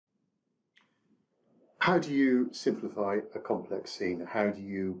How do you simplify a complex scene? How do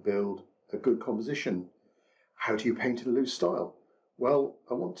you build a good composition? How do you paint in a loose style? Well,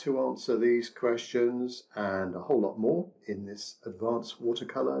 I want to answer these questions and a whole lot more in this advanced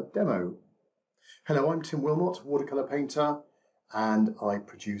watercolour demo. Hello, I'm Tim Wilmot, watercolour painter, and I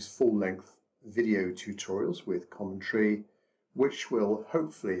produce full-length video tutorials with commentary, which will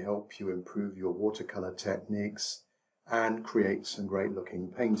hopefully help you improve your watercolour techniques and create some great-looking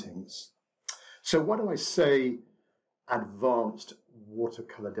paintings. So why do I say advanced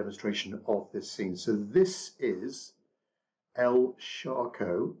watercolour demonstration of this scene? So this is El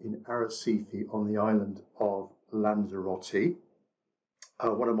Charco in Arrecife on the island of Lanzarote,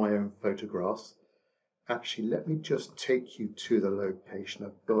 one of my own photographs. Actually, let me just take you to the location.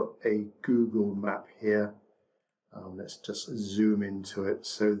 I've got a Google map here. Let's just zoom into it.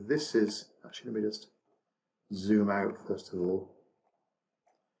 So this is, actually let me just zoom out first of all.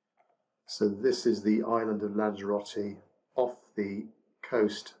 So this is the island of Lanzarote off the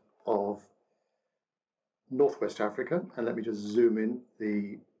coast of Northwest Africa. And let me just zoom in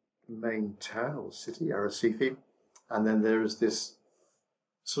the main town or city, Arrecife. And then there is this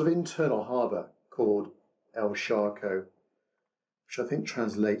sort of internal harbour called El Charco, which I think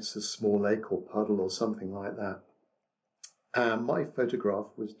translates as small lake or puddle or something like that. And my photograph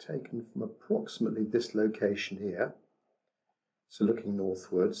was taken from approximately this location here. So looking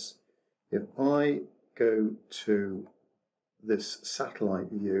northwards. If I go to this satellite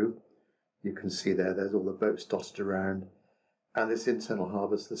view, you can see there's all the boats dotted around, and this internal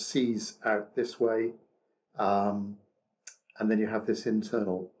harbour, the sea's out this way, and then you have this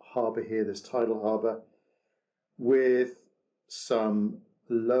internal harbour here, this tidal harbour, with some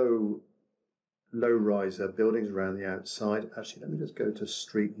low-riser buildings around the outside. Actually, let me just go to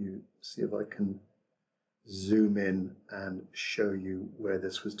street view, see if I can zoom in and show you where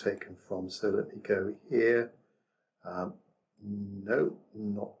this was taken from. So let me go here. No,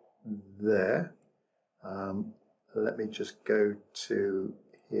 not there. Let me just go to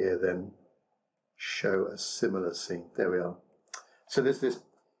here then, show a similar scene. There we are. So there's this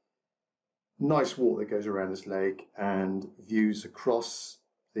nice walk that goes around this lake and views across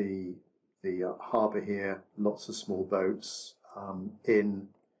the harbour here, lots of small boats in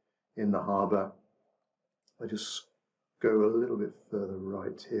the harbour. I just go a little bit further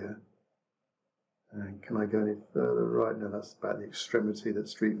right here. And can I go any further right? No, that's about the extremity that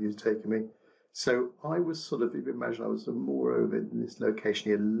Street View's taken me. So I was sort of, if you imagine, I was more over in this location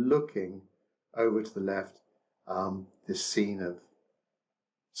here, looking over to the left, this scene of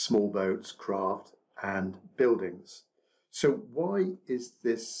small boats, craft, and buildings. So why is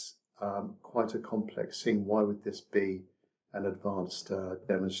this quite a complex scene? Why would this be an advanced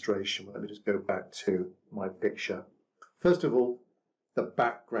demonstration? Well, let me just go back to my picture. First of all, the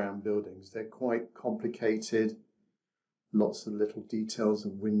background buildings, they're quite complicated, lots of little details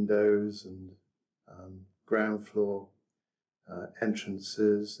of windows and ground floor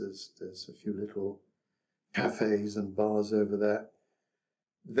entrances. There's a few little cafes and bars over there.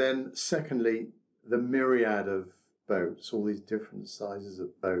 Then secondly, the myriad of boats, all these different sizes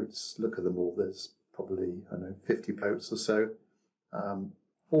of boats. Look at them all. There's probably, I don't know, 50 boats or so,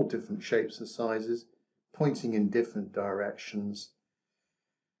 all different shapes and sizes, pointing in different directions.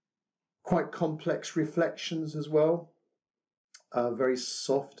 Quite complex reflections as well, very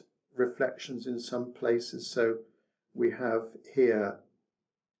soft reflections in some places. So we have here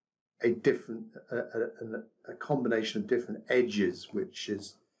a combination of different edges, which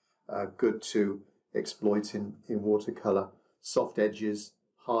is good to exploit in watercolour. Soft edges,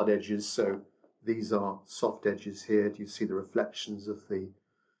 hard edges. So these are soft edges here. Do you see the reflections of the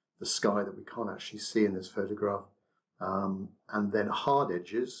sky that we can't actually see in this photograph? And then hard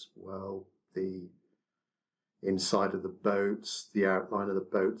edges, well, the inside of the boats, the outline of the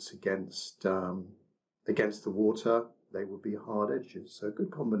boats against the water, they would be hard edges. So a good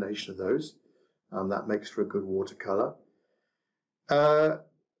combination of those. That makes for a good watercolour. The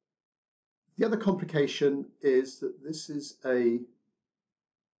other complication is that this is a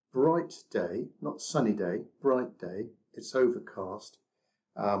bright day, not sunny day, bright day. It's overcast,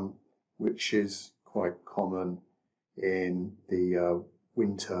 which is quite common in the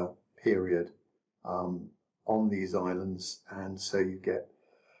winter period on these islands, and so you get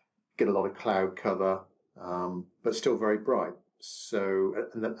a lot of cloud cover, but still very bright. So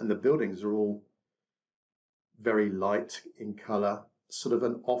and the buildings are all very light in colour, sort of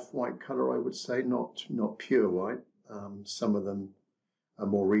an off-white colour, I would say, not pure white. Some of them are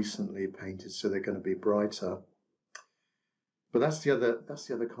more recently painted, so they're going to be brighter. But that's the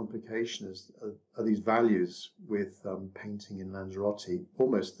other complication are these values with painting in Lanzarote.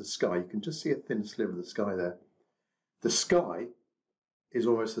 Almost the sky, you can just see a thin sliver of the sky there. The sky is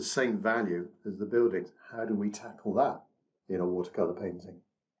almost the same value as the buildings. How do we tackle that in a watercolor painting?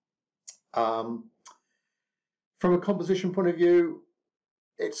 From a composition point of view,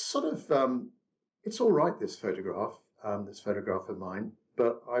 it's sort of it's all right, this photograph of mine,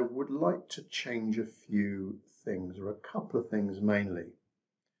 but I would like to change a few things, or a couple of things mainly.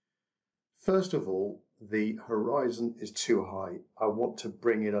 First of all, the horizon is too high. I want to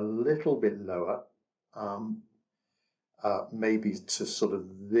bring it a little bit lower, maybe to sort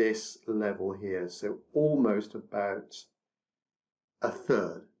of this level here, so almost about a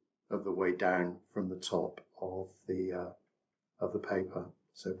third of the way down from the top of the paper.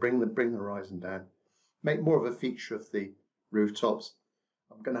 So bring the horizon down, make more of a feature of the rooftops.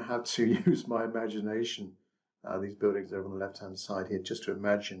 I'm going to have to use my imagination. These buildings over on the left-hand side here, just to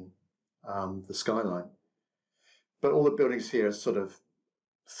imagine the skyline. But all the buildings here are sort of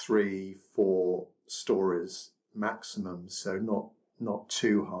 3-4 stories maximum, so not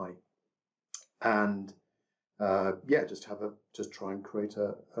too high. And yeah, just try and create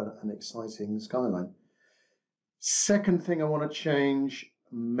an exciting skyline. Second thing I want to change,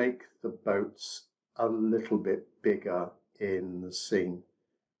 make the boats a little bit bigger in the scene.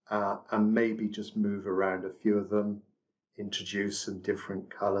 And maybe just move around a few of them, introduce some different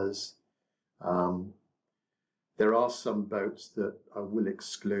colours. There are some boats that I will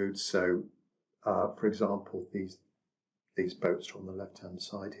exclude. So, for example, these boats are on the left-hand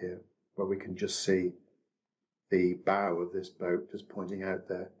side here, where we can just see the bow of this boat just pointing out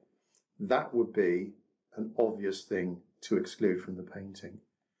there. That would be an obvious thing to exclude from the painting.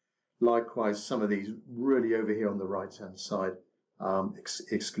 Likewise, some of these really over here on the right-hand side,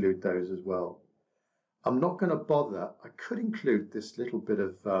 exclude those as well. I'm not going to bother. I could include this little bit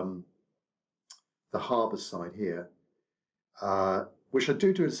of the harbour side here, which I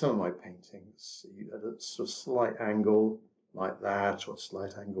do in some of my paintings. At a sort of slight angle like that, or a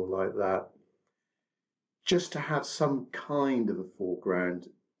slight angle like that, just to have some kind of a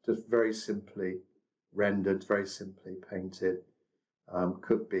foreground, just very simply rendered, very simply painted.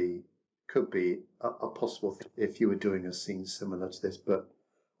 Could be a possible thing if you were doing a scene similar to this, but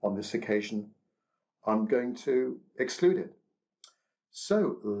on this occasion, I'm going to exclude it.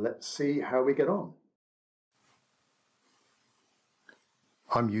 So let's see how we get on.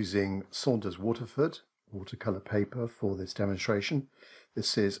 I'm using Saunders Waterford watercolor paper for this demonstration.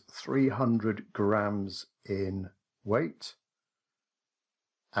 This is 300 grams in weight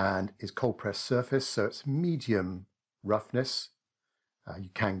and is cold pressed surface, so it's medium roughness. You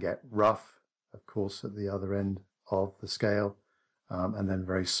can get rough, of course, at the other end of the scale, and then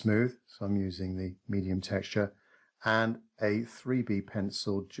very smooth. So I'm using the medium texture and a 3B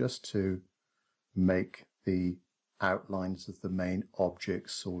pencil just to make the outlines of the main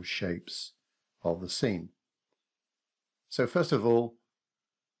objects or shapes of the scene. So first of all,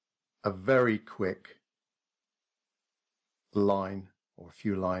 a very quick line or a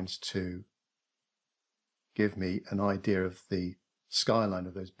few lines to give me an idea of the skyline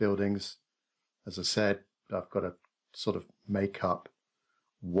of those buildings. As I said, I've got to sort of make up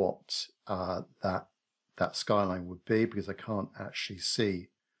what that skyline would be, because I can't actually see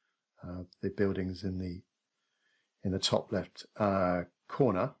the buildings in the top left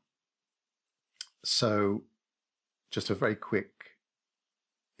corner. So just a very quick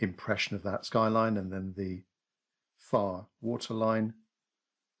impression of that skyline, and then the far waterline,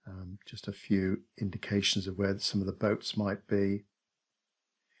 just a few indications of where some of the boats might be.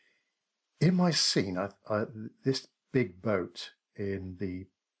 In my scene, this big boat on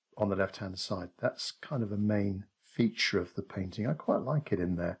the left-hand side, that's kind of a main feature of the painting. I quite like it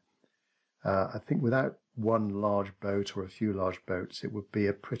in there. I think without one large boat or a few large boats, it would be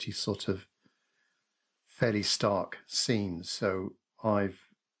a pretty sort of fairly stark scene. So I've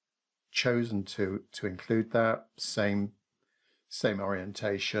chosen to include that same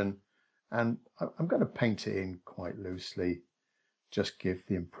orientation, and I'm going to paint it in quite loosely, just give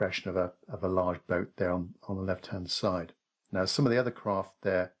the impression of a large boat there on the left hand side. Now some of the other craft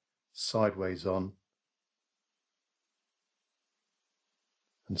there sideways on,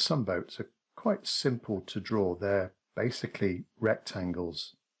 and some boats are quite simple to draw. They're basically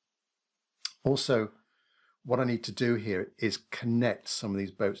rectangles. Also, what I need to do here is connect some of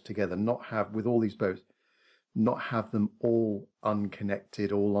these boats together, not have them all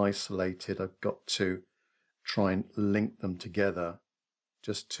unconnected, all isolated. I've got to try and link them together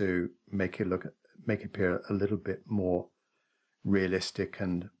just to make it appear a little bit more realistic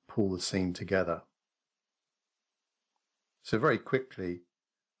and pull the scene together. So very quickly,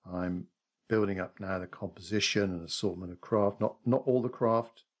 I'm building up now the composition and assortment of craft. Not all the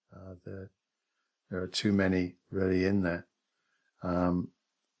craft. There are too many really in there. I'm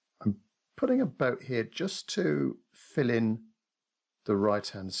putting a boat here just to fill in the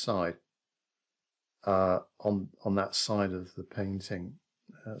right-hand side on that side of the painting.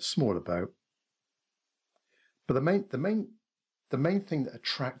 Smaller boat. But the main thing that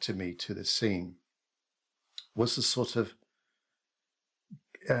attracted me to the scene was the sort of,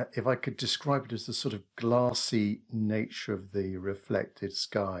 if I could describe it as the sort of glassy nature of the reflected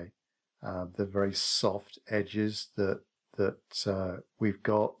sky, the very soft edges that we've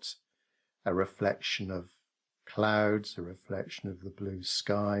got, a reflection of clouds, a reflection of the blue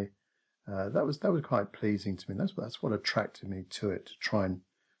sky. That was quite pleasing to me. That's what attracted me to it, to try and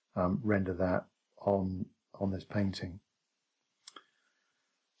render that on this painting.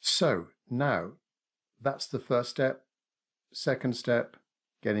 So now that's the first step. Second step,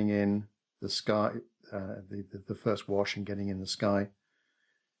 getting in the sky, the first wash and getting in the sky.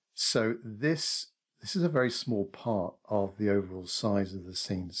 So this is a very small part of the overall size of the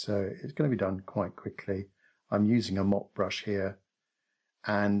scene, so it's going to be done quite quickly. I'm using a mop brush here,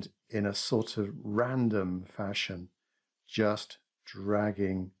 and in a sort of random fashion, just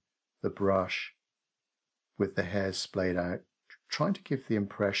dragging the brush with the hairs splayed out, trying to give the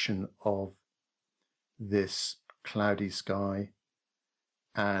impression of this cloudy sky,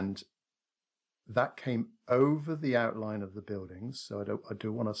 and that came over the outline of the buildings. So I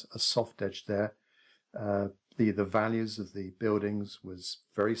do want a soft edge there. The values of the buildings was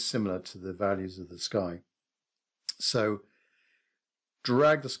very similar to the values of the sky. So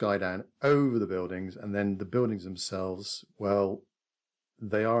drag the sky down over the buildings, and then the buildings themselves, well,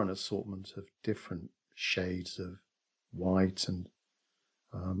 they are an assortment of different shades of white and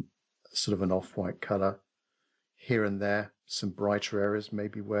sort of an off-white colour. Here and there, some brighter areas,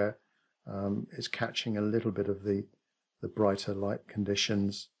 maybe where it's catching a little bit of the brighter light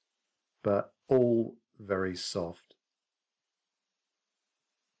conditions, but all very soft.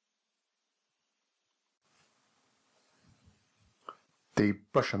 The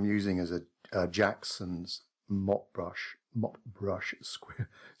brush I'm using is a Jackson's mop brush,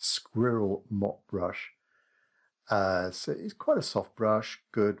 squirrel mop brush. So it's quite a soft brush,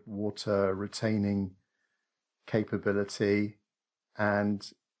 good water retaining capability, and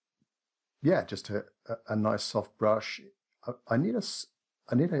yeah, just a nice soft brush. I need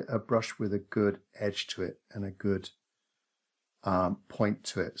a brush with a good edge to it and a good point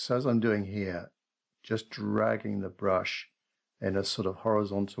to it. So as I'm doing here, just dragging the brush in a sort of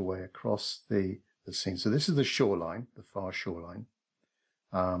horizontal way across the scene. So this is the shoreline, the far shoreline,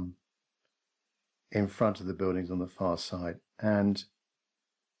 in front of the buildings on the far side, and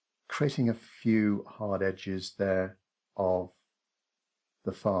creating a few hard edges there of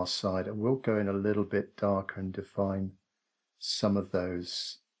the far side. And we'll go in a little bit darker and define some of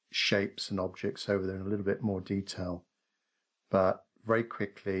those shapes and objects over there in a little bit more detail. But very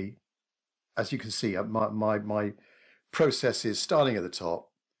quickly, as you can see, my process is starting at the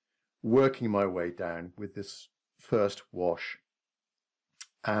top, working my way down with this first wash,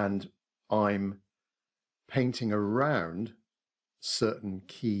 and I'm painting around certain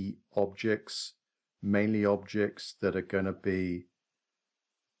key objects, mainly objects that are going to be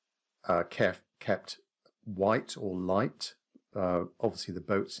kept white or light. Obviously the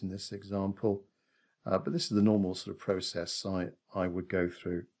boats in this example, but this is the normal sort of process I would go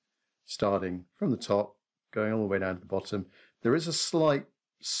through, starting from the top, going all the way down to the bottom. There is a slight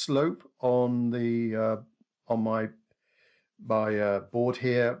slope on the on my board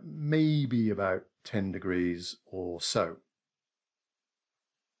here, maybe about 10 degrees or so.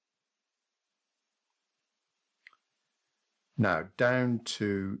 Now down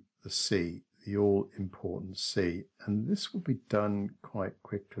to the sea, the all-important sea, and this will be done quite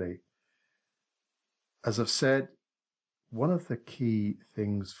quickly. As I've said, one of the key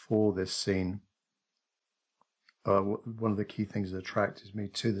things for this scene, one of the key things that attracted me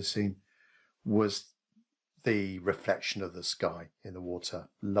to the scene was the reflection of the sky in the water.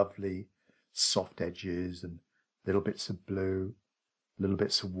 Lovely soft edges and little bits of blue, little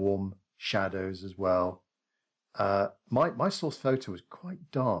bits of warm shadows as well. My source photo was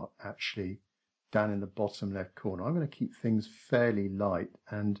quite dark actually down in the bottom left corner. I'm going to keep things fairly light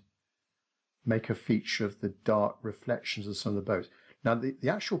and make a feature of the dark reflections of some of the boats. Now the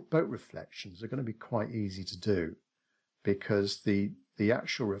actual boat reflections are going to be quite easy to do, because the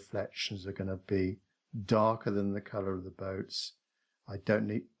actual reflections are going to be darker than the color of the boats. I don't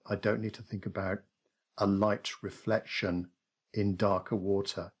need to think about a light reflection in darker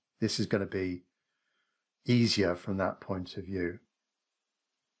water. This is going to be easier from that point of view.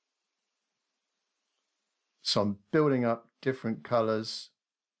 So I'm building up different colours.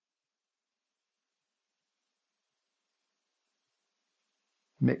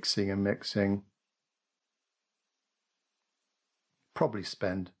 Mixing and mixing. I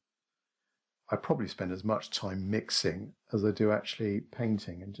probably spend as much time mixing as I do actually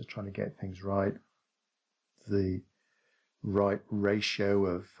painting, and just trying to get things right. The right ratio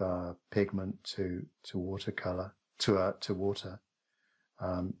of pigment to watercolor to water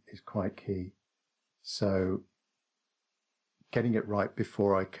is quite key. So getting it right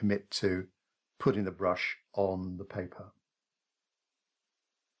before I commit to putting the brush on the paper.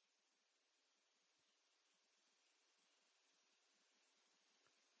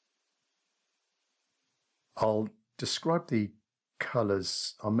 I'll describe the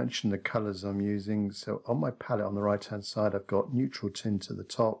colours. I'll mention the colours I'm using. So on my palette on the right hand side, I've got neutral tint at the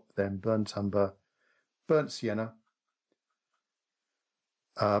top, then burnt umber, burnt sienna,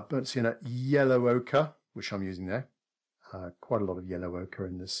 yellow ochre, which I'm using there. Quite a lot of yellow ochre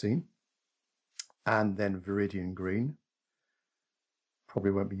in this scene. And then viridian green.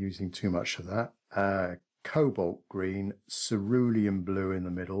 Probably won't be using too much of that. Cobalt green, cerulean blue in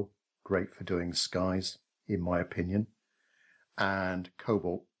the middle. Great for doing skies, in my opinion. And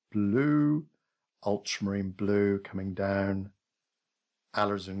cobalt blue, ultramarine blue coming down,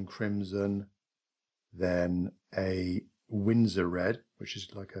 alizarin crimson, then a Windsor red, which is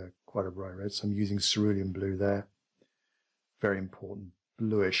like quite a bright red. So I'm using cerulean blue there. Very important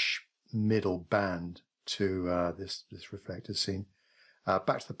bluish middle band to this reflected scene.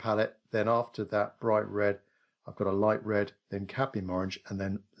 Back to the palette. Then after that bright red, I've got a light red, then cadmium orange, and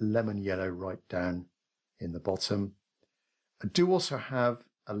then lemon yellow right down in the bottom. I do also have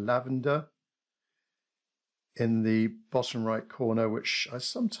a lavender in the bottom right corner, which I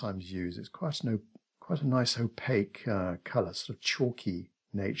sometimes use. It's quite a nice opaque colour, sort of chalky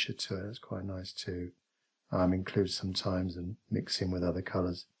nature to it. It's quite nice to include sometimes and mix in with other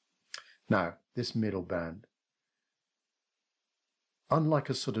colours. Now, this middle band,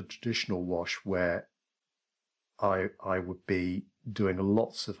 unlike a sort of traditional wash where I would be doing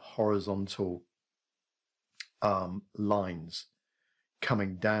lots of horizontal lines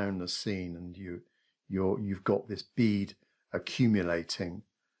coming down the scene, and you've got this bead accumulating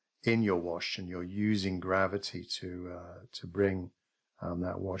in your wash, and you're using gravity to bring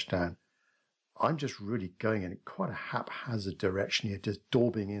that wash down. I'm just really going in quite a haphazard direction here, just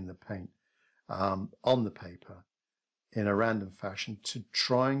daubing in the paint on the paper in a random fashion to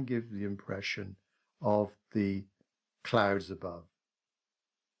try and give the impression of the clouds above.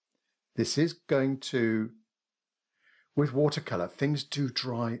 This is going to, with watercolor, things do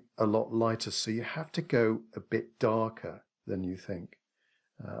dry a lot lighter, so you have to go a bit darker than you think.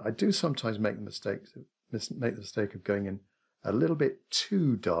 I do sometimes make the mistake of going in a little bit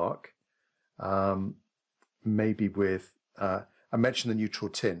too dark, maybe with, I mentioned the neutral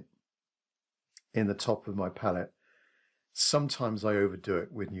tint in the top of my palette. Sometimes I overdo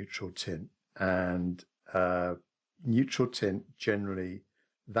it with neutral tint, and neutral tint generally,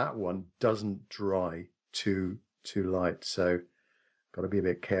 that one doesn't dry too light, so got to be a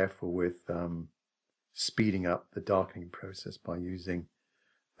bit careful with speeding up the darkening process by using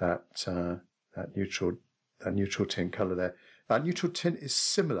that neutral tint color there. Neutral tint is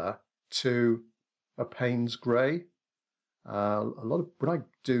similar to a Payne's grey. When I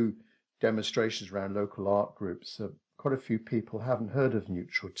do demonstrations around local art groups, quite a few people haven't heard of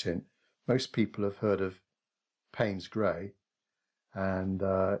neutral tint. Most people have heard of Payne's grey, and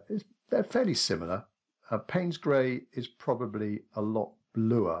they're fairly similar. Payne's grey is probably a lot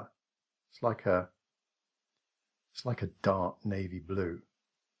bluer. It's like a dark navy blue.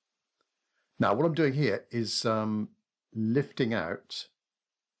 Now, what I'm doing here is lifting out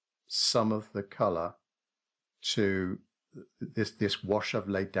some of the colour to this wash I've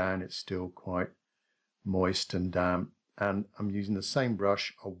laid down. It's still quite moist and damp, and I'm using the same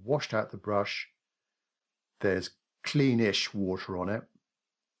brush. I washed out the brush. There's cleanish water on it.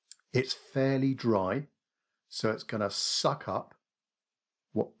 It's fairly dry, so it's going to suck up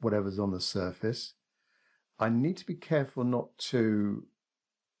whatever's on the surface. I need to be careful not to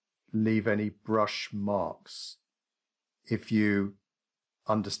leave any brush marks, if you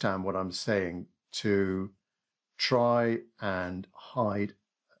understand what I'm saying, to try and hide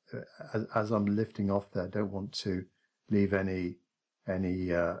as I'm lifting off there. I don't want to leave any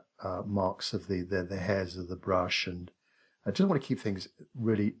marks of the hairs of the brush, and I just want to keep things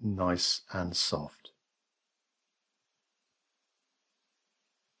really nice and soft.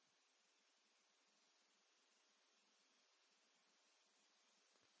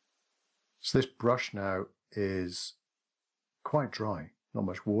 So this brush now is quite dry, not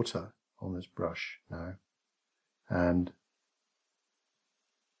much water on this brush now. And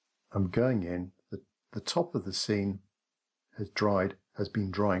I'm going in, the top of the scene has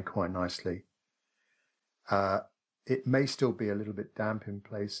been drying quite nicely. It may still be a little bit damp in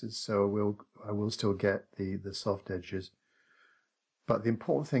places, so I will still get the soft edges. But the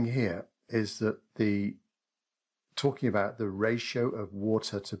important thing here is that talking about the ratio of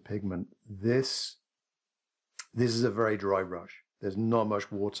water to pigment, this is a very dry brush. There's not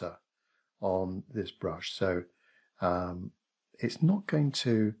much water on this brush, so it's not going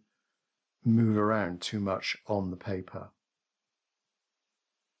to move around too much on the paper.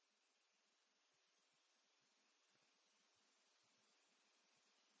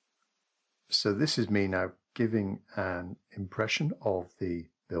 So this is me now giving an impression of the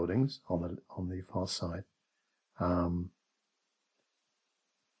buildings on the far side, and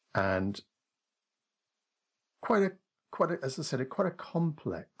quite a as I said, quite a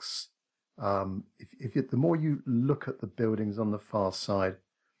complex. The more you look at the buildings on the far side,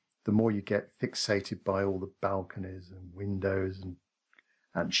 the more you get fixated by all the balconies and windows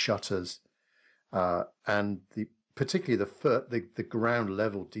and shutters, and particularly the ground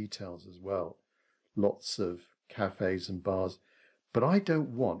level details as well. Lots of cafes and bars. But I don't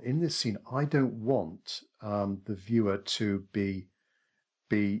want, in this scene, I don't want the viewer to be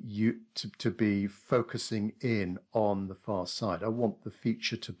focusing in on the far side. I want the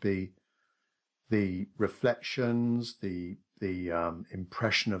feature to be the reflections, the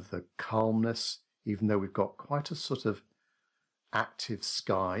impression of the calmness, even though we've got quite a sort of active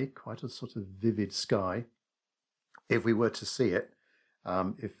sky, quite a sort of vivid sky. If we were to see it,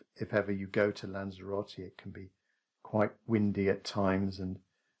 if ever you go to Lanzarote, it can be quite windy at times and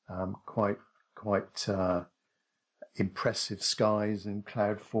quite impressive skies and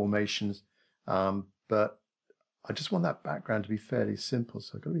cloud formations. But I just want that background to be fairly simple,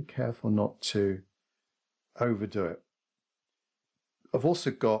 so I've got to be careful not to overdo it. I've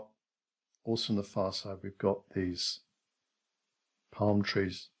also on the far side, we've got these palm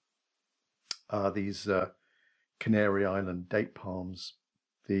trees, these Canary Island date palms,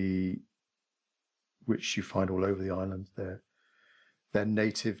 which you find all over the island. They're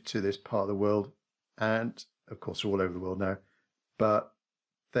native to this part of the world, and of course all over the world now, but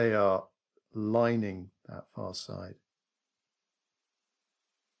they are lining that far side.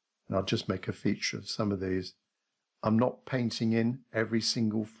 And I'll just make a feature of some of these. I'm not painting in every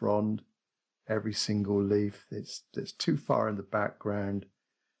single frond, every single leaf. It's too far in the background.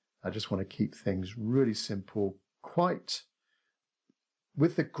 I just want to keep things really simple. Quite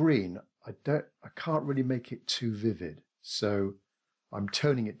with the green, I can't really make it too vivid, so I'm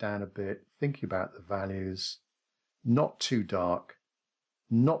toning it down a bit, thinking about the values. Not too dark,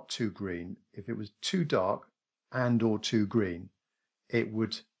 not too green. If it was too dark and or too green, it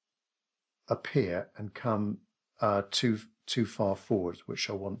would appear and come too far forward, which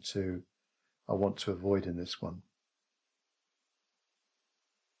I want to avoid in this one.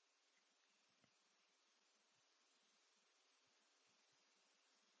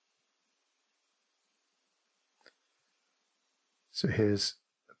 So here's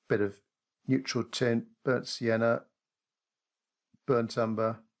a bit of neutral tint, burnt sienna, burnt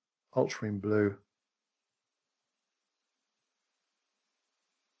umber, ultramarine blue.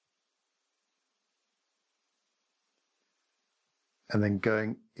 And then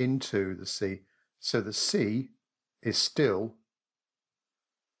going into the sea. So the sea is still,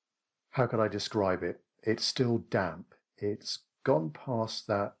 how could I describe it? It's still damp. It's gone past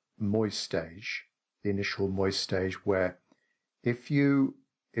that moist stage, the initial moist stage, where if you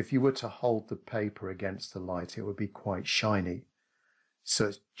were to hold the paper against the light, it would be quite shiny. So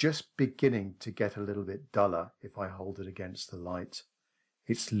it's just beginning to get a little bit duller if I hold it against the light.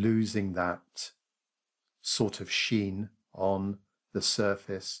 It's losing that sort of sheen on the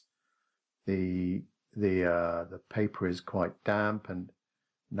surface. The paper is quite damp, and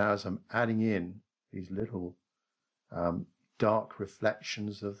now as I'm adding in these little dark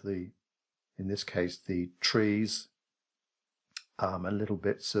reflections of in this case, the trees, and little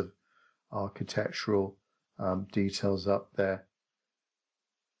bits of architectural details up there,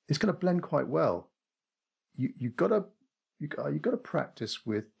 it's going to blend quite well. You've got to practice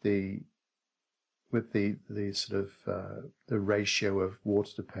with the sort of the ratio of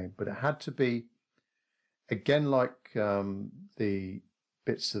water to paint, but it had to be, again, like the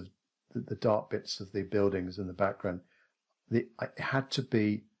bits of the dark bits of the buildings in the background. It had to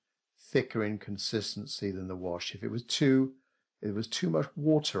be thicker in consistency than the wash. If it was too much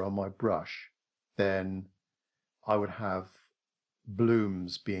water on my brush, then I would have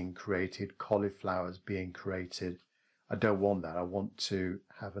blooms being created, cauliflowers being created. I don't want that. I want to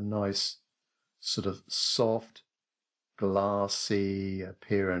have a nice sort of soft, glassy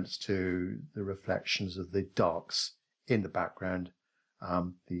appearance to the reflections of the darks in the background,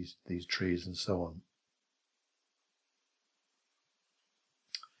 these trees and so on.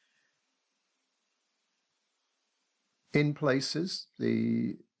 In places,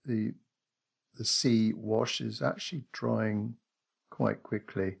 the sea wash is actually drying quite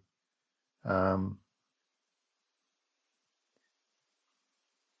quickly.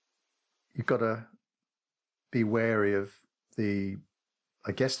 You've got to be wary of the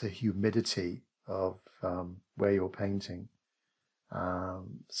humidity of where you're painting.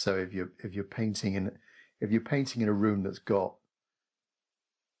 So if you're painting in a room that's got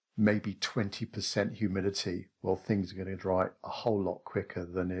maybe 20% humidity, well, things are going to dry a whole lot quicker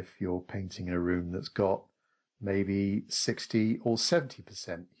than if you're painting in a room that's got maybe 60 or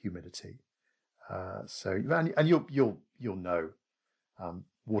 70% humidity. And you'll know.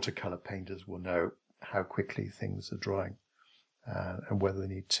 Watercolor painters will know how quickly things are drying, and whether they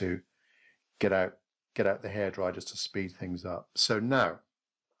need to get out the hairdryer just to speed things up. So now,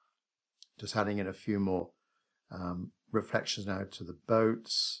 just adding in a few more reflections now to the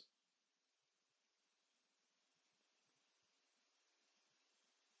boats.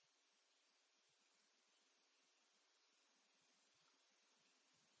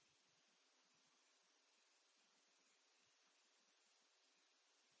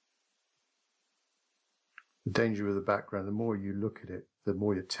 The danger of the background, the more you look at it, the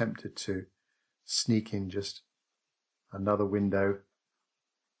more you're tempted to sneak in just another window.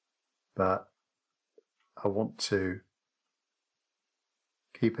 But I want to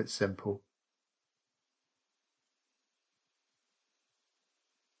keep it simple.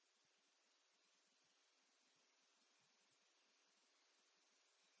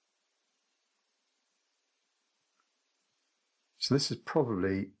 So this is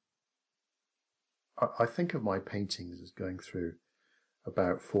probably, I think of my paintings as going through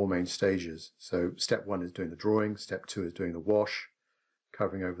about 4 main stages. So step 1 is doing the drawing, step 2 is doing the wash,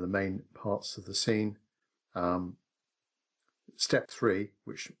 covering over the main parts of the scene. Step 3,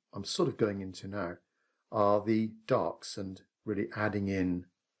 which I'm sort of going into now, are the darks and really adding in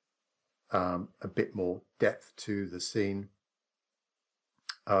a bit more depth to the scene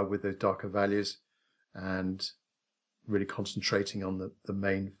with those darker values, and really concentrating on the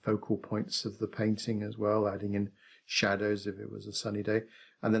main focal points of the painting as well, adding in shadows if it was a sunny day.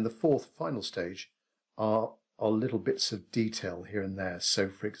 And then the 4th final stage are little bits of detail here and there. So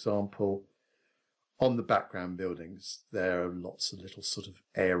for example, on the background buildings, there are lots of little sort of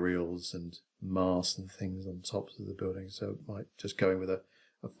aerials and masts and things on tops of the building. So it might just go in with a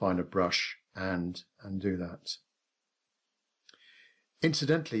finer brush and do that.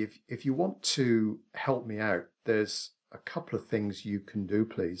 Incidentally, if you want to help me out, there's a couple of things you can do,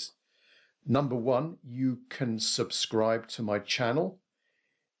 please. Number 1, you can subscribe to my channel.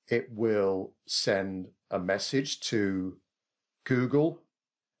 It will send a message to Google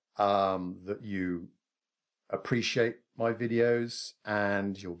that you appreciate my videos,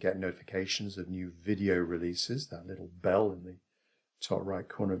 and you'll get notifications of new video releases, that little bell in the top right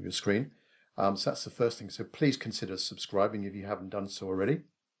corner of your screen. So that's the first thing. So please consider subscribing if you haven't done so already,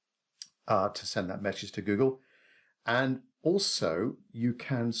 to send that message to Google. And also, you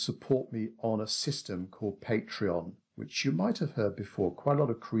can support me on a system called Patreon, which you might have heard before. Quite a lot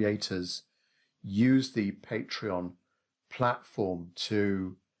of creators use the Patreon platform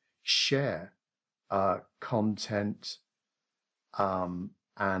to share content and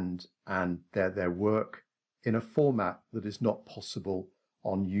their work in a format that is not possible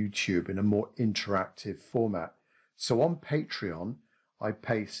on YouTube, in a more interactive format. So on Patreon, I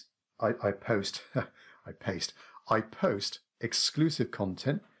post exclusive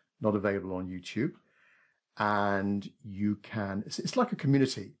content not available on YouTube, and you can, it's like a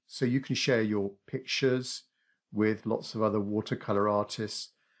community, so you can share your pictures with lots of other watercolor artists.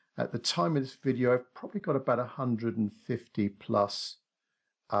 At the time of this video, I've probably got about 150 plus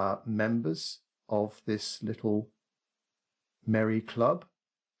members of this little merry club,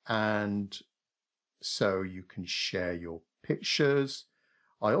 and so you can share your pictures.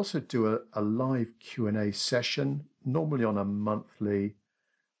 I also do a live Q&A session, normally on a monthly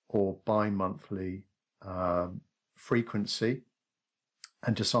or bi-monthly frequency,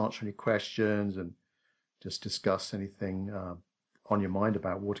 and just answer any questions and just discuss anything on your mind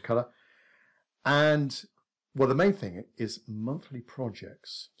about watercolor. And well, the main thing is monthly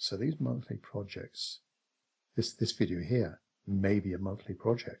projects. So these monthly projects, this video here may be a monthly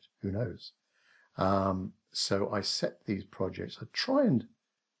project, who knows? So I set these projects. I try and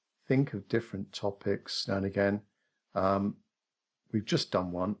think of different topics now and again. We've just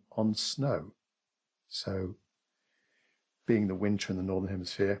done one on snow. So being the winter in the Northern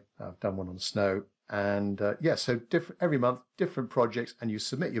Hemisphere, I've done one on snow. And yeah, so every month, different projects, and you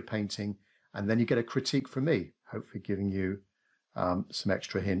submit your painting, and then you get a critique from me, hopefully giving you some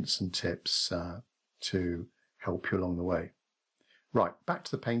extra hints and tips to help you along the way. Right, back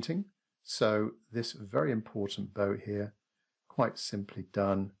to the painting. So this very important boat here, quite simply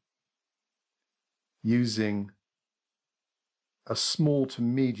done using a small to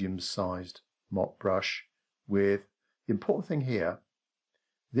medium-sized mop brush with, the important thing here,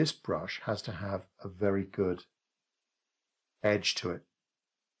 this brush has to have a very good edge to it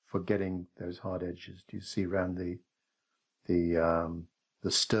for getting those hard edges. Do you see around the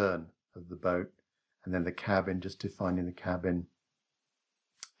stern of the boat, and then the cabin, just defining the cabin.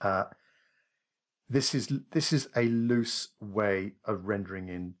 This is a loose way of rendering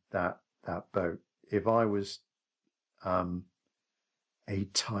in that boat. If I was a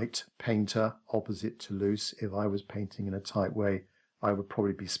tight painter opposite to loose, if I was painting in a tight way, I would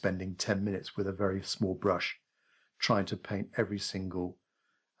probably be spending 10 minutes with a very small brush trying to paint every single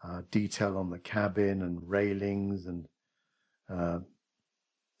detail on the cabin and railings and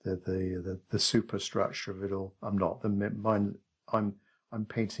the superstructure of it all. I'm not. I'm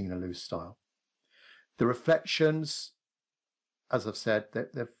painting in a loose style. The reflections, as I've said,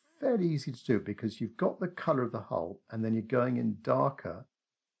 they're fairly easy to do because you've got the colour of the hull and then you're going in darker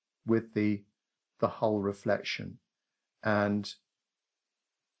with the hull reflection. And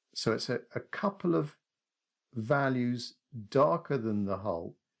so it's a couple of values darker than the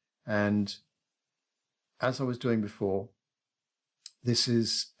hull. And as I was doing before, this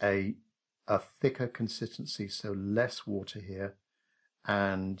is a thicker consistency, so less water here.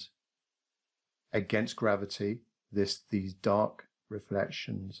 And against gravity, these dark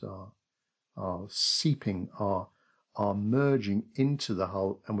reflections are seeping, are merging into the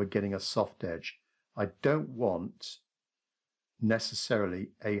hull, and we're getting a soft edge. I don't want necessarily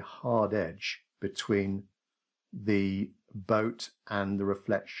a hard edge between the boat and the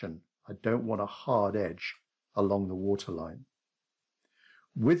reflection. I don't want a hard edge along the waterline.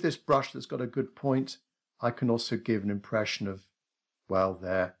 With this brush that's got a good point, I can also give an impression of, well,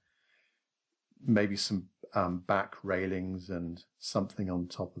 there maybe some back railings and something on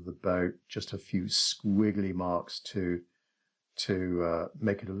top of the boat, just a few squiggly marks to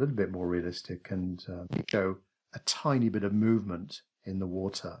make it a little bit more realistic and show a tiny bit of movement in the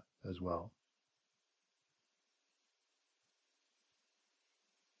water as well.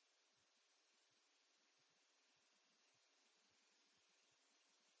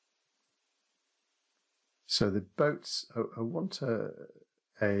 So the boats, I want a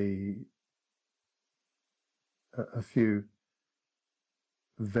few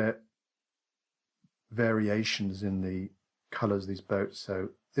variations in the colours of these boats. So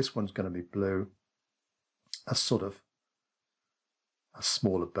this one's going to be blue, a sort of a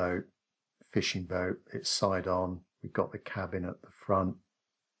smaller boat, fishing boat. It's side on. We've got the cabin at the front.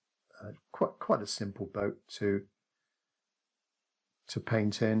 Quite a simple boat to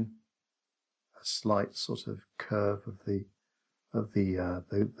paint in. A slight sort of curve of the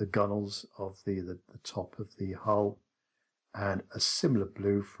gunnels of the top of the hull, and a similar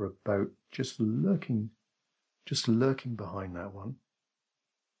blue for a boat just lurking behind that one.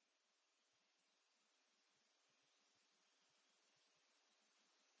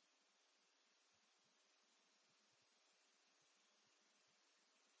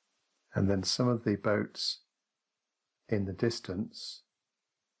 And then some of the boats in the distance,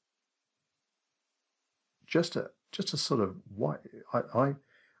 just a sort of white.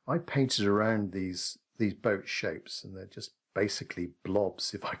 I painted around these boat shapes, and they're just basically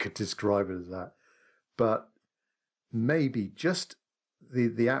blobs, if I could describe it as that. But maybe just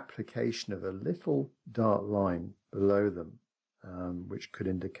the application of a little dark line below them, which could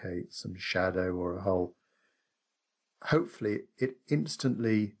indicate some shadow or a hull. Hopefully, it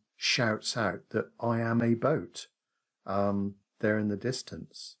instantly shouts out that I am a boat there in the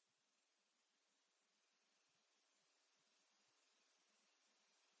distance.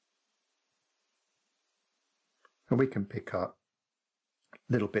 And we can pick up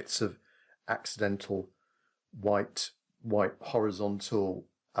little bits of accidental white horizontal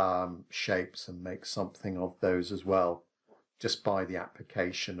shapes and make something of those as well, just by the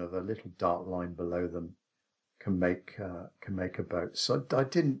application of a little dark line below them. Can make a boat. So I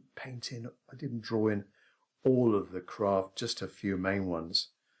didn't draw in all of the craft, just a few main ones.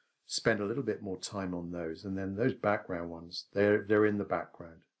 Spend a little bit more time on those, and then those background ones, they're in the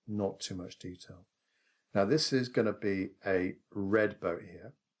background. not too much detail. Now this is going to be a red boat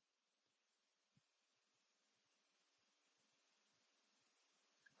here.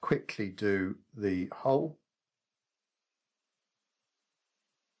 Quickly do the hull.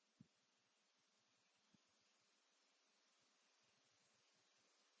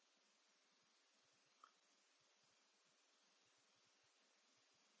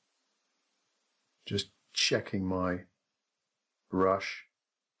 Just checking my brush,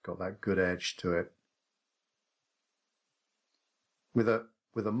 got that good edge to it. With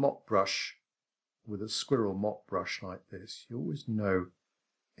a mop brush, with a squirrel mop brush like this, you always know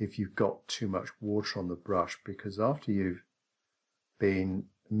if you've got too much water on the brush, because after you've been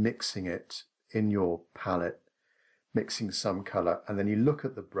mixing it in your palette, mixing some colour, and then you look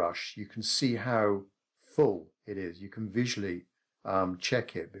at the brush, you can see how full it is. You can visually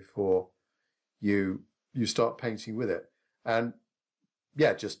check it before you start painting with it. And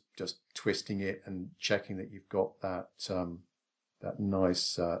yeah, just twisting it and checking that you've got that that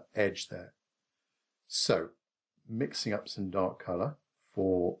nice edge there. So mixing up some dark colour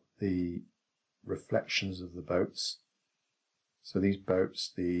for the reflections of the boats. So these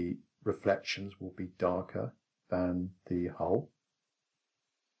boats, the reflections will be darker than the hull.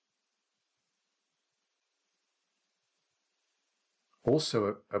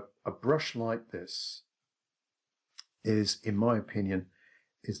 Also, a brush like this is, in my opinion,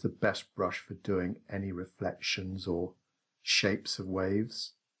 is the best brush for doing any reflections or shapes of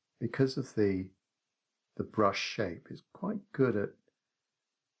waves, because of the brush shape. It's quite good at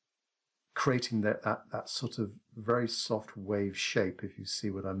creating that sort of very soft wave shape, if you see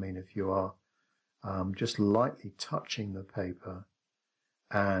what I mean. If you are just lightly touching the paper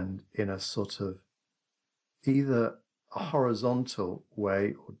and in a sort of either a horizontal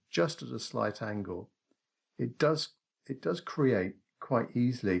way or just at a slight angle, it does create quite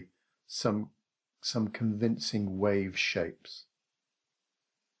easily some convincing wave shapes.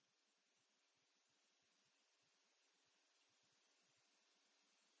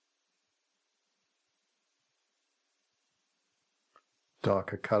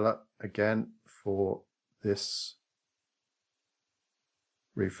 Darker colour again for this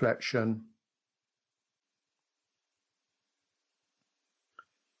reflection.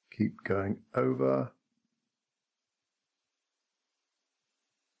 Keep going over.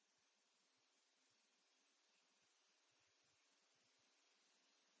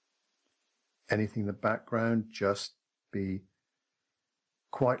 Anything in the background, just be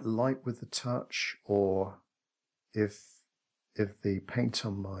quite light with the touch, or if the paint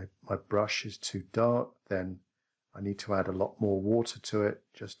on my brush is too dark, then I need to add a lot more water to it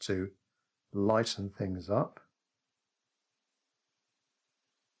just to lighten things up.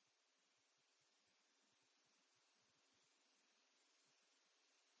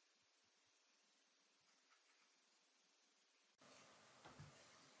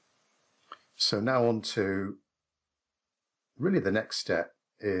 So now on to really the next step,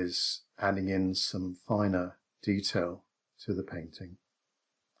 is adding in some finer detail to the painting.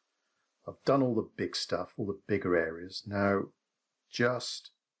 I've done all the big stuff, all the bigger areas. Now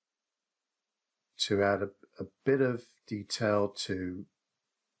just to add a bit of detail to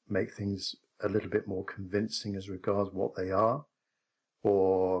make things a little bit more convincing as regards what they are,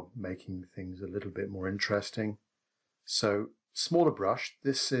 or making things a little bit more interesting. So smaller brush.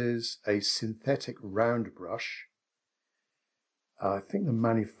 This is a synthetic round brush. I think the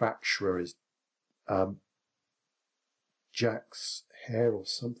manufacturer is Jack's Hair or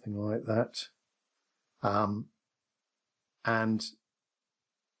something like that. And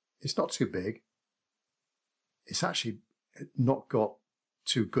it's not too big. It's actually not got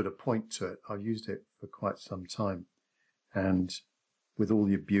too good a point to it. I've used it for quite some time, and with all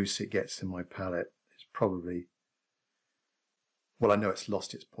the abuse it gets in my palette, it's probably, well, I know it's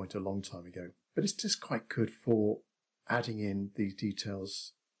lost its point a long time ago, but it's just quite good for adding in these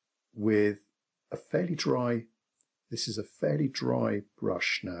details with a fairly dry, this is a fairly dry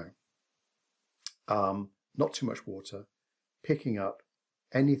brush now. Not too much water, picking up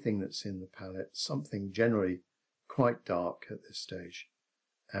anything that's in the palette, something generally quite dark at this stage,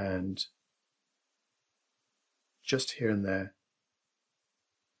 and just here and there.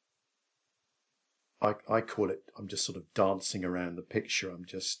 I call it, I'm just sort of dancing around the picture. I'm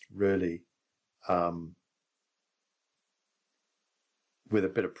just really, with a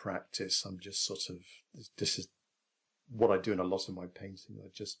bit of practice, I'm just sort of, this is what I do in a lot of my painting. I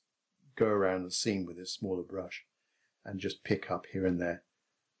just go around the scene with this smaller brush and just pick up here and there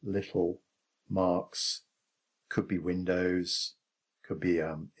little marks. Could be windows, could be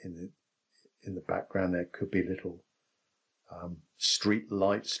in the background there could be little street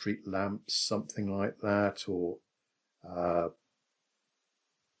lights, street lamps, something like that, or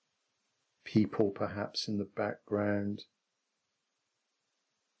people perhaps in the background.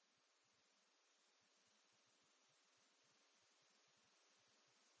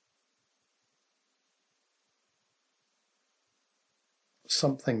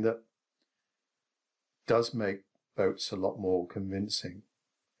 Something that does make boats a lot more convincing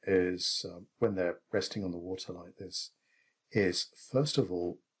is when they're resting on the water like this, is first of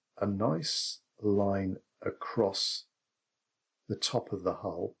all a nice line across the top of the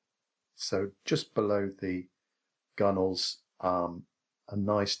hull. So just below the gunnels, a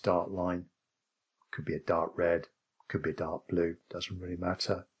nice dark line. Could be a dark red, could be a dark blue, doesn't really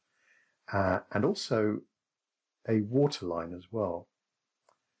matter. And also a water line as well.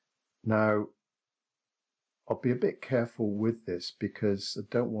 Now, I'll be a bit careful with this because I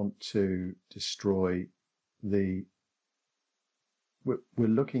don't want to destroy the... We're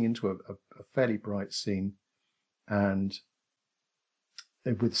looking into a fairly bright scene, and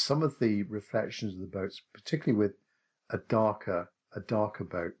with some of the reflections of the boats, particularly with a darker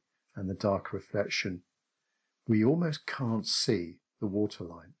boat and the darker reflection, we almost can't see the water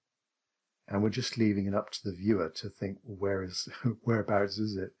line. And we're just leaving it up to the viewer to think, well, whereabouts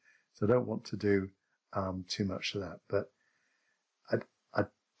is it? So I don't want to do too much of that, but I'm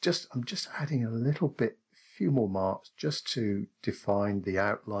just adding a few more marks just to define the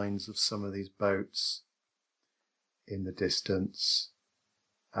outlines of some of these boats in the distance,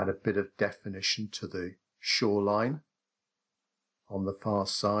 add a bit of definition to the shoreline on the far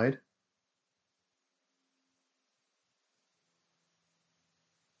side.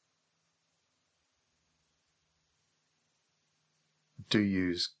 I do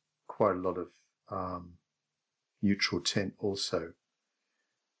use quite a lot of neutral tint also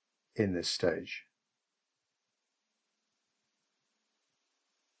in this stage.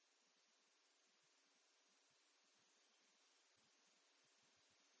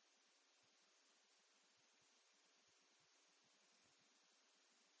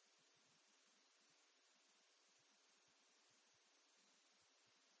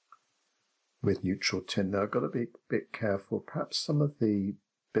 With neutral tint, now I've got to be a bit careful. Perhaps some of the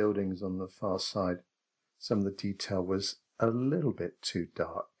buildings on the far side, some of the detail was a little bit too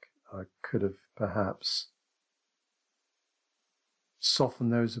dark. I could have perhaps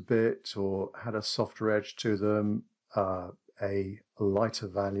softened those a bit or had a softer edge to them, a lighter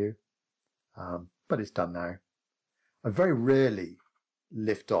value, but it's done now. I very rarely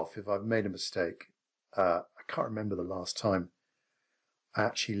lift off if I've made a mistake. I can't remember the last time I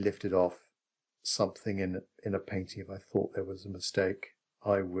actually lifted off something in a painting. If I thought there was a mistake,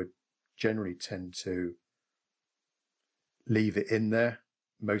 I would generally tend to leave it in there.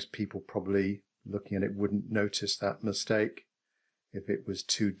 Most people probably looking at it wouldn't notice that mistake. If it was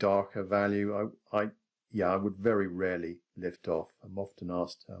too dark a value, I would very rarely lift off. I'm often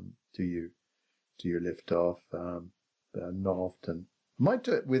asked, do you lift off? But not often. I might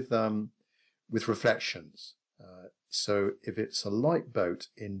do it with reflections. So if it's a light boat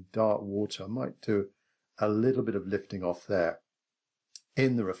in dark water, I might do a little bit of lifting off there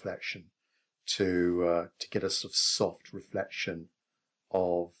in the reflection to get a sort of soft reflection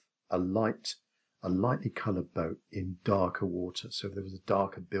of a lightly coloured boat in darker water. So if there was a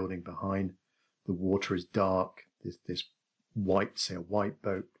darker building behind, the water is dark. This white, say a white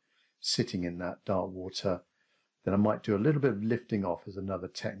boat sitting in that dark water, then I might do a little bit of lifting off as another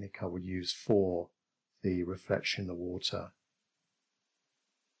technique I would use for the reflection in the water.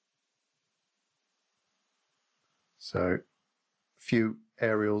 So a few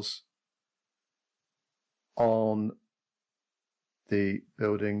aerials on the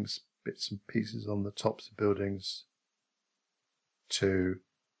buildings, bits and pieces on the tops of buildings to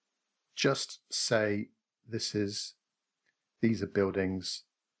just say these are buildings,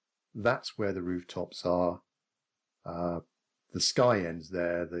 that's where the rooftops are. The sky ends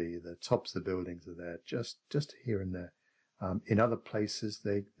there, the tops of the buildings are there, just here and there. In other places,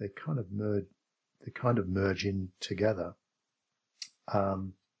 they kind of merge in together.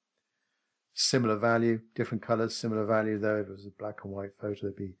 Similar value, different colours, similar value though. If it was a black and white photo,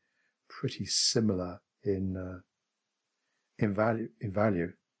 they'd be pretty similar in value.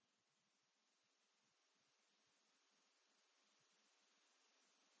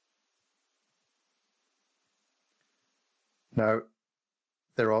 Now,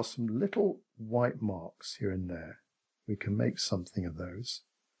 there are some little white marks here and there. We can make something of those.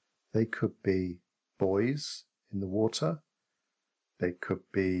 They could be buoys in the water. They could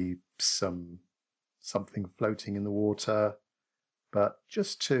be something floating in the water. But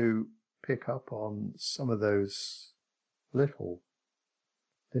just to pick up on some of those little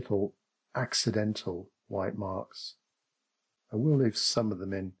accidental white marks. I will leave some of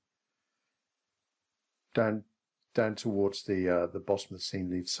them in down towards the bottom of the scene,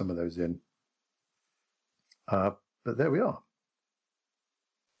 leave some of those in. But there we are.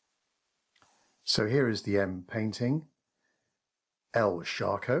 So here is the M painting. L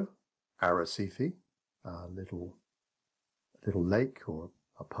Charco, Arrecife, a little lake or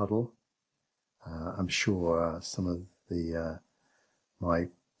a puddle. I'm sure some of the my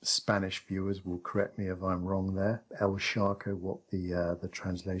Spanish viewers will correct me if I'm wrong there. El Charco, what the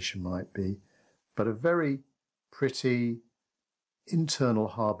translation might be, but a very pretty internal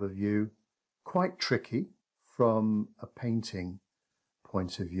harbour view, quite tricky from a painting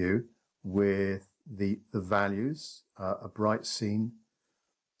point of view, with the values, a bright scene,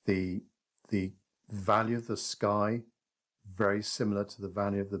 the value of the sky very similar to the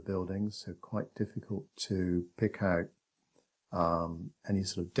value of the buildings, so quite difficult to pick out any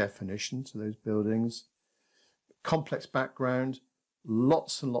sort of definition to those buildings. Complex background,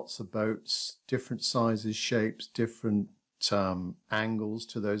 lots and lots of boats, different sizes, shapes, different angles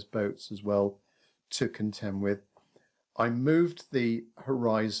to those boats as well to contend with. I moved the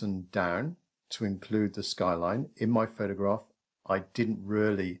horizon down to include the skyline. In my photograph, I didn't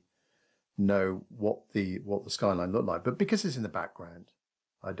really know what the skyline looked like, but because it's in the background,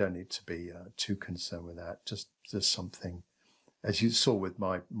 I don't need to be too concerned with that. Just something, as you saw with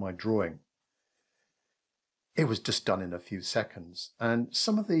my drawing, it was just done in a few seconds, and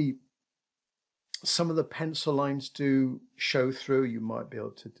some of the pencil lines do show through. You might be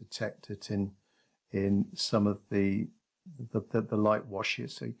able to detect it in some of the light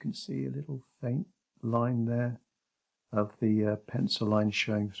washes, so you can see a little faint line there of the pencil line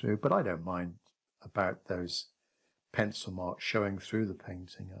showing through. But I don't mind about those pencil marks showing through the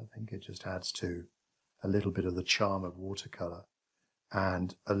painting. I think it just adds to a little bit of the charm of watercolor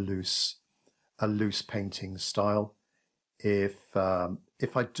and a loose painting style. If there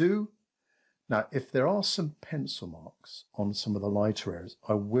are some pencil marks on some of the lighter areas,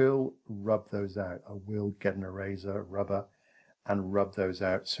 I will rub those out. I will get an eraser, rubber, and rub those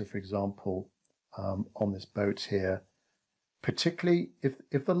out. So, for example, on this boat here, particularly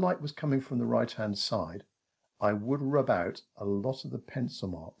if the light was coming from the right-hand side, I would rub out a lot of the pencil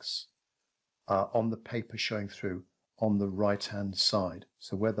marks on the paper showing through on the right-hand side.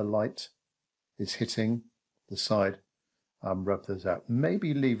 So where the light is hitting the side, rub those out.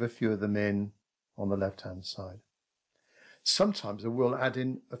 Maybe leave a few of them in on the left-hand side. Sometimes I will add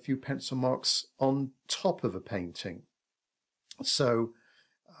in a few pencil marks on top of a painting. So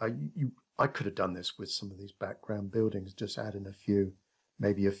I could have done this with some of these background buildings, just add in a few,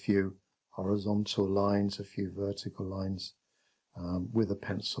 maybe a few horizontal lines, a few vertical lines with a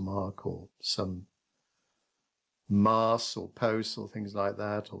pencil mark, or some masts or posts or things like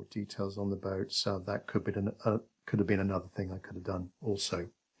that, or details on the boat. So that could have been another thing I could have done also.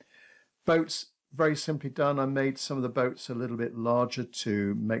 Boats, very simply done. I made some of the boats a little bit larger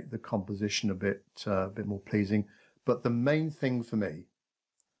to make the composition a bit more pleasing. But the main thing for me,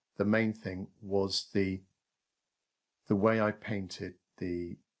 was the way I painted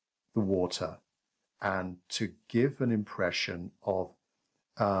the water, and to give an impression of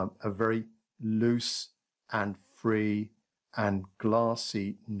a very loose and free and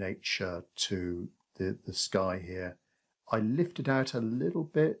glassy nature to the sky here. I lifted out a little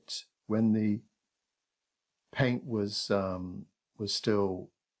bit when the paint was still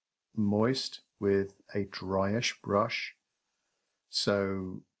moist with a dryish brush.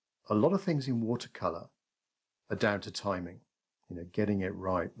 So a lot of things in watercolor are down to timing, getting it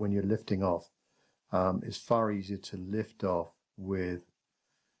right. When you're lifting off, it's far easier to lift off with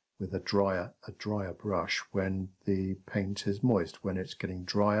a drier brush when the paint is moist. When it's getting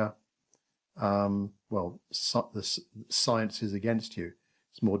drier, the science is against you.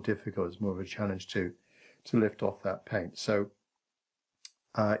 It's more difficult. It's more of a challenge to lift off that paint. So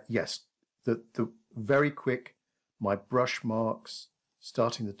yes, the very quick, my brush marks,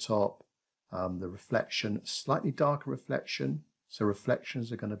 starting the top, the reflection, slightly darker reflection. So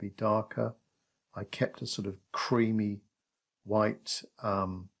reflections are going to be darker. I kept a sort of creamy white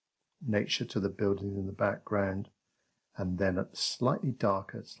nature to the building in the background, and then a slightly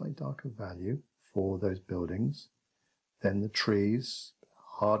darker value for those buildings. Then the trees,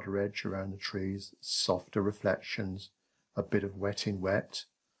 harder edge around the trees, softer reflections, a bit of wet in wet,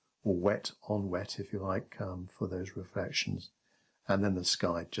 or wet on wet, if you like, for those reflections. And then the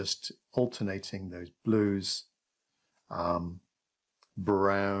sky, just alternating those blues,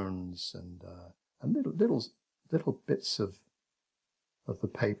 browns, and little bits of the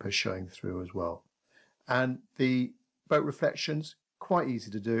paper showing through as well. And the boat reflections, quite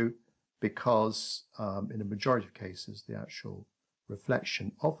easy to do because in a majority of cases, the actual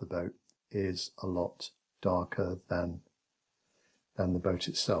reflection of the boat is a lot darker than the boat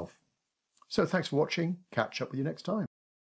itself. So thanks for watching. Catch up with you next time.